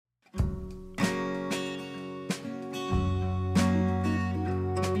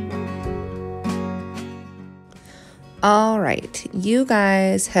All right, you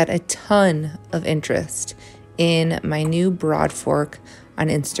guys had a ton of interest in my new Broadfork on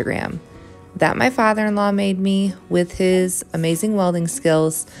Instagram that my father-in-law made me with his amazing welding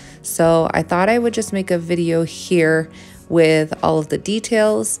skills. So I thought I would just make a video here with all of the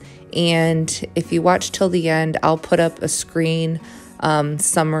details. And if you watch till the end, I'll put up a screen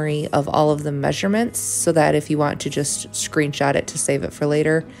summary of all of the measurements so that if you want to just screenshot it to save it for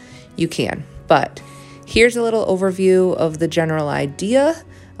later, you can. But here's a little overview of the general idea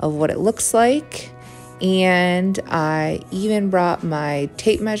of what it looks like. And I even brought my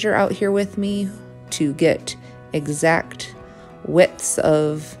tape measure out here with me to get exact widths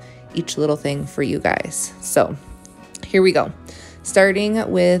of each little thing for you guys. So here we go. Starting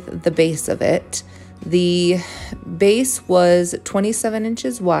with the base of it. The base was 27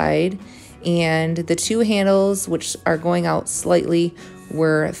 inches wide, and the two handles, which are going out slightly,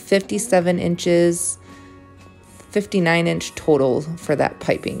 were 57 inches, 59-inch total for that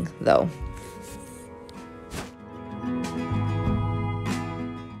piping though.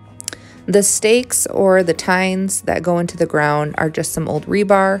 The stakes or the tines that go into the ground are just some old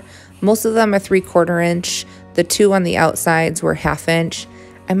rebar. Most of them are 3/4 inch. The two on the outsides were 1/2 inch.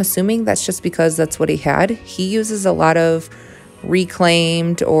 I'm assuming that's just because that's what he had. He uses a lot of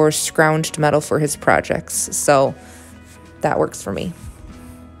reclaimed or scrounged metal for his projects, so that works for me.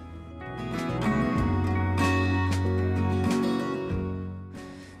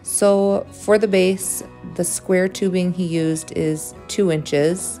 So for the base, the square tubing he used is 2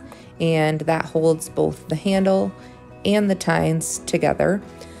 inches, and that holds both the handle and the tines together.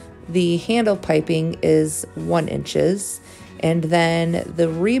 The handle piping is 1 inches, and then the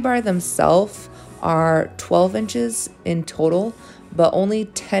rebar themselves are 12 inches in total, but only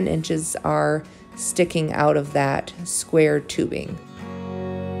 10 inches are sticking out of that square tubing.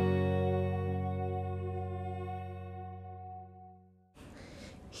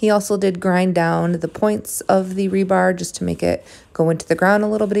 He also did grind down the points of the rebar just to make it go into the ground a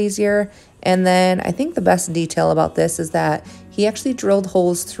little bit easier. And then I think the best detail about this is that he actually drilled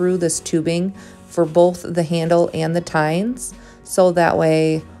holes through this tubing for both the handle and the tines. So that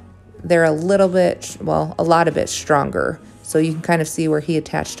way they're a little bit, well, a lot of bit stronger. So you can kind of see where he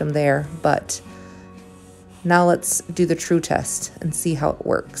attached them there. But now let's do the true test and see how it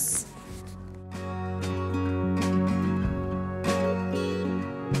works.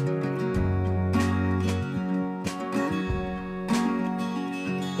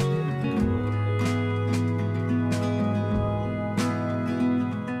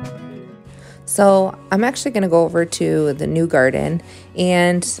 So I'm actually going to go over to the new garden,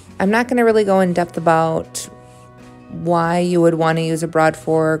 and I'm not going to really go in depth about why you would want to use a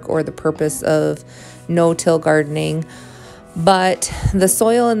Broadfork or the purpose of no-till gardening, but the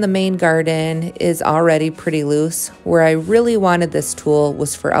soil in the main garden is already pretty loose. Where I really wanted this tool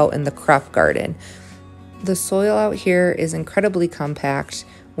was for out in the crop garden. The soil out here is incredibly compact.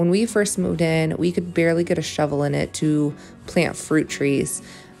 When we first moved in, we could barely get a shovel in it to plant fruit trees.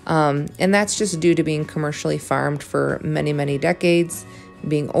 And that's just due to being commercially farmed for many, many decades,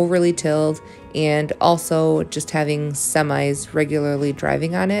 being overly tilled, and also just having semis regularly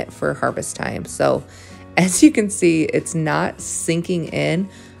driving on it for harvest time. So as you can see, it's not sinking in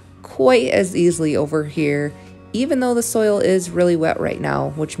quite as easily over here, even though the soil is really wet right now,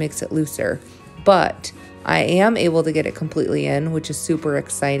 which makes it looser. But I am able to get it completely in, which is super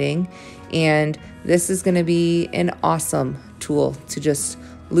exciting. And this is going to be an awesome tool to just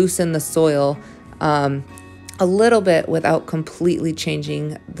loosen the soil a little bit without completely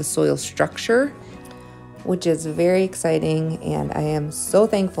changing the soil structure, which is very exciting. And I am so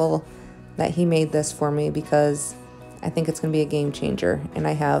thankful that he made this for me because I think it's going to be a game changer. And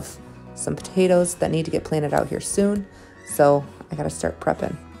I have some potatoes that need to get planted out here soon, so I got to start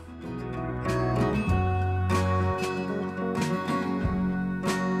prepping.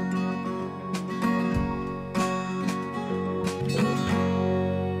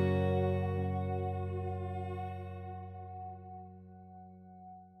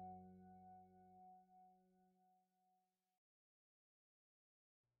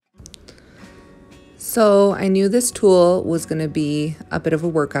 So I knew this tool was going to be a bit of a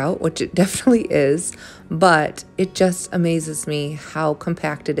workout, which it definitely is, but it just amazes me how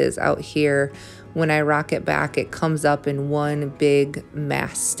compact it is out here. When I rock it back, it comes up in one big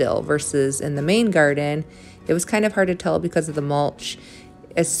mass still, versus in the main garden, it was kind of hard to tell because of the mulch.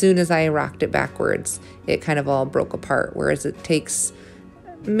 As soon as I rocked it backwards, it kind of all broke apart, whereas it takes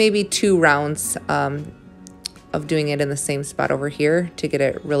maybe 2 rounds of doing it in the same spot over here to get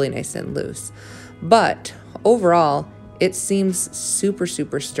it really nice and loose. But overall, it seems super,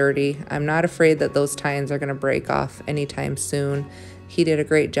 super sturdy. I'm not afraid that those tines are going to break off anytime soon. He did a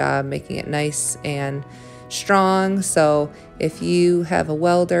great job making it nice and strong. So if you have a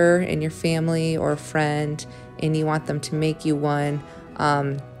welder in your family or a friend and you want them to make you one,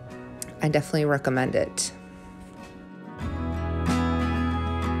 I definitely recommend it.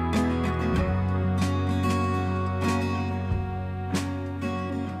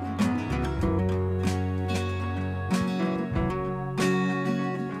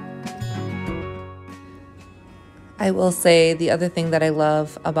 I will say the other thing that I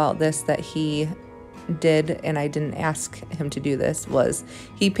love about this that he did, and I didn't ask him to do this, was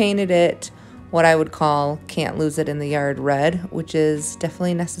he painted it what I would call can't lose it in the yard red, which is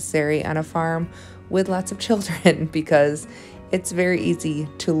definitely necessary on a farm with lots of children because it's very easy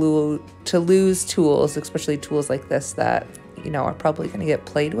to lose tools, especially tools like this that, you know, are probably going to get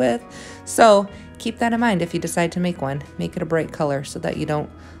played with. So keep that in mind if you decide to make one. Make it a bright color so that you don't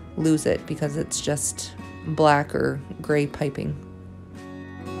lose it because it's just black or gray piping.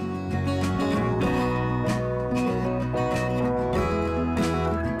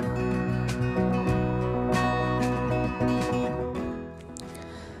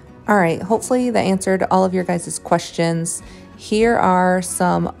 All right, hopefully that answered all of your guys' questions. Here are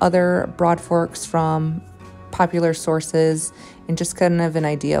some other Broadforks from popular sources and just kind of an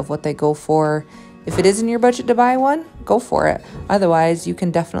idea of what they go for. If it is in your budget to buy one, go for it. Otherwise, you can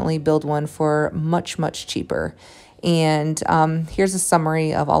definitely build one for much, much cheaper. And here's a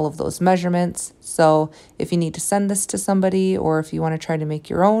summary of all of those measurements. So if you need to send this to somebody or if you want to try to make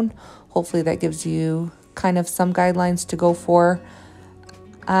your own, hopefully that gives you kind of some guidelines to go for.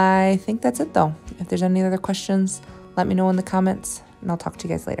 I think that's it though. If there's any other questions, let me know in the comments and I'll talk to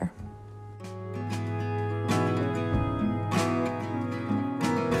you guys later.